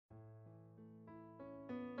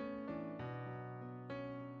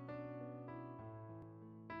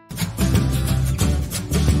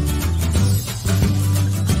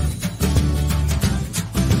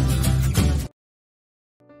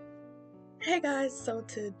guys, so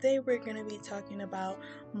today we're going to be talking about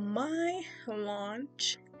my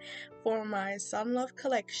launch for my Sun Love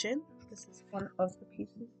collection. This is one of the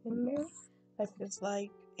pieces in there. It's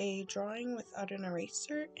like a drawing without an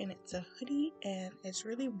eraser, and it's a hoodie and it's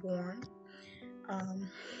really warm.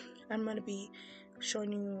 I'm going to be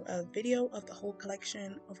showing you a video of the whole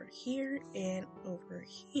collection over here and over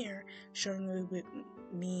here, showing you with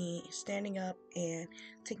me standing up and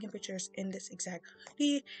taking pictures in this exact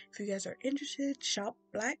hoodie. If you guys are interested, shop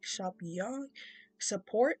black, shop young,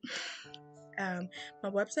 support. My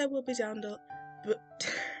website will be down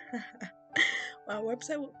my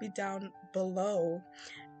website will be down below,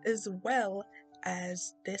 as well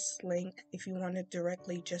as this link if you want to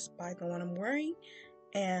directly just buy the one I'm wearing.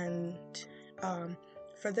 And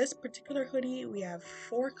for this particular hoodie, we have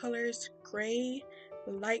 4 colors: gray,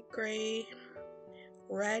 light gray,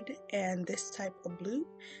 red, and this type of blue.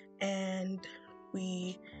 And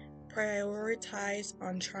we prioritize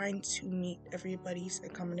on trying to meet everybody's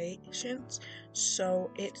accommodations,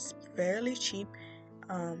 so it's fairly cheap.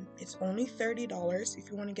 It's only $30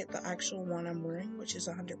 if you want to get the actual one I'm wearing, which is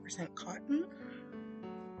 100% cotton.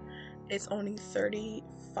 It's only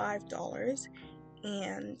 $35.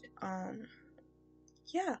 And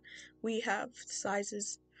yeah, we have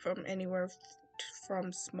sizes from anywhere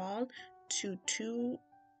from small to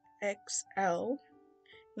 2XL,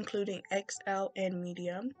 including XL and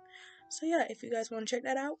medium. So yeah, if you guys want to check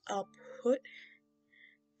that out, I'll put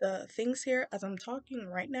the things here as I'm talking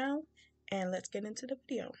right now, and let's get into the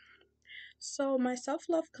video. So my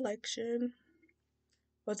self-love collection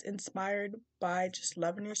was inspired by just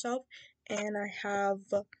loving yourself, and I have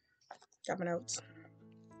got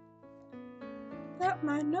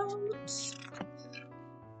my notes.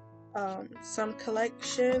 Some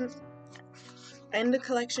collection. In the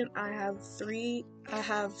collection, I have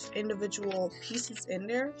individual pieces in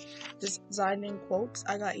there, designing quotes.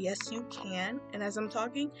 I got "Yes You Can," and as I'm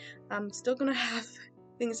talking, I'm still gonna have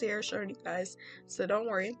things here showing you guys, so don't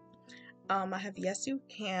worry. I have "Yes You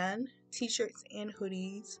Can" t-shirts and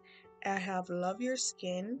hoodies. I have "Love Your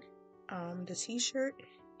Skin," the t-shirt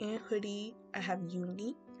and hoodie. I have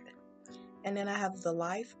 "Unique." And then I have the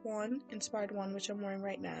Life one, inspired one, which I'm wearing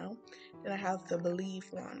right now. Then I have the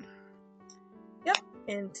Believe one. Yep,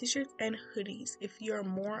 and t-shirts and hoodies. If you're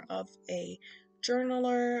more of a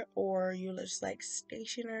journaler, or you just like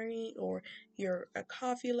stationery, or you're a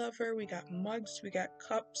coffee lover, we got mugs, we got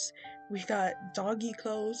cups, we got doggy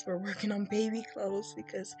clothes. We're working on baby clothes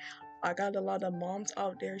because I got a lot of moms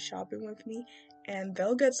out there shopping with me, and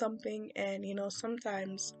they'll get something, and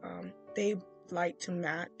sometimes they like to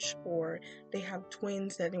match, or they have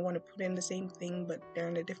twins that they want to put in the same thing but they're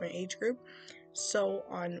in a different age group. So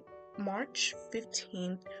on March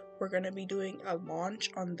 15th, we're going to be doing a launch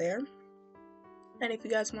on there. And if you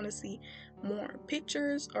guys want to see more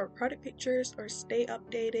pictures or product pictures or stay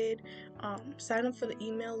updated, sign up for the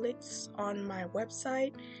email lists on my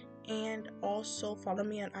website, and also follow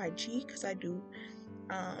me on IG because I do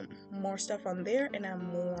more stuff on there, and I'm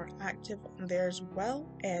more active on there as well.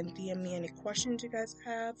 And DM me any questions you guys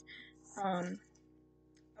have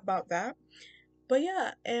about that. But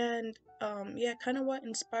yeah, and yeah, kind of what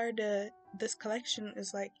inspired this collection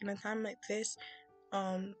is like, in a time like this,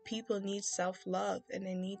 people need self-love, and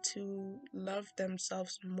they need to love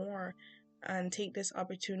themselves more and take this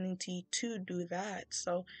opportunity to do that.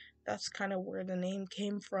 So that's kind of where the name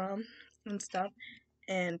came from and stuff.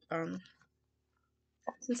 And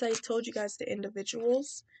since I told you guys the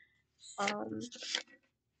individuals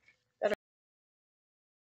that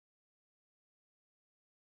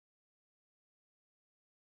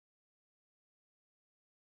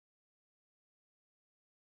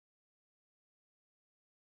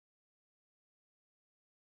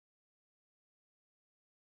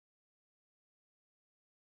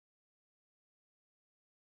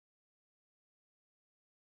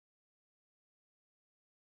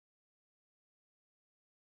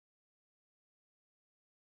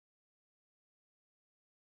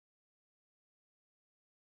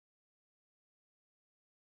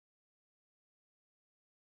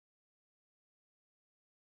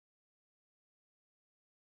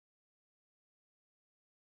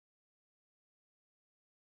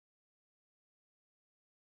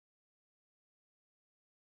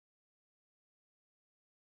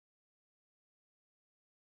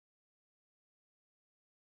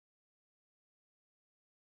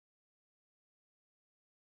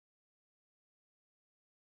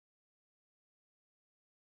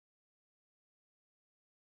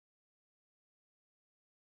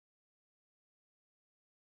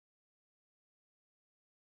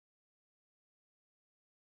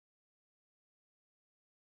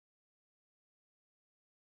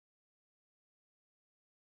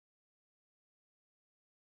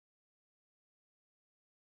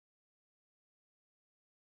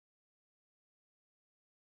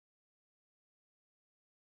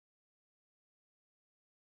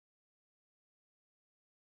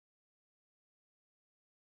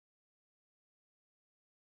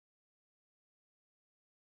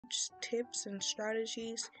tips and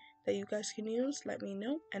strategies that you guys can use, let me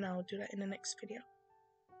know and I'll do that in the next video.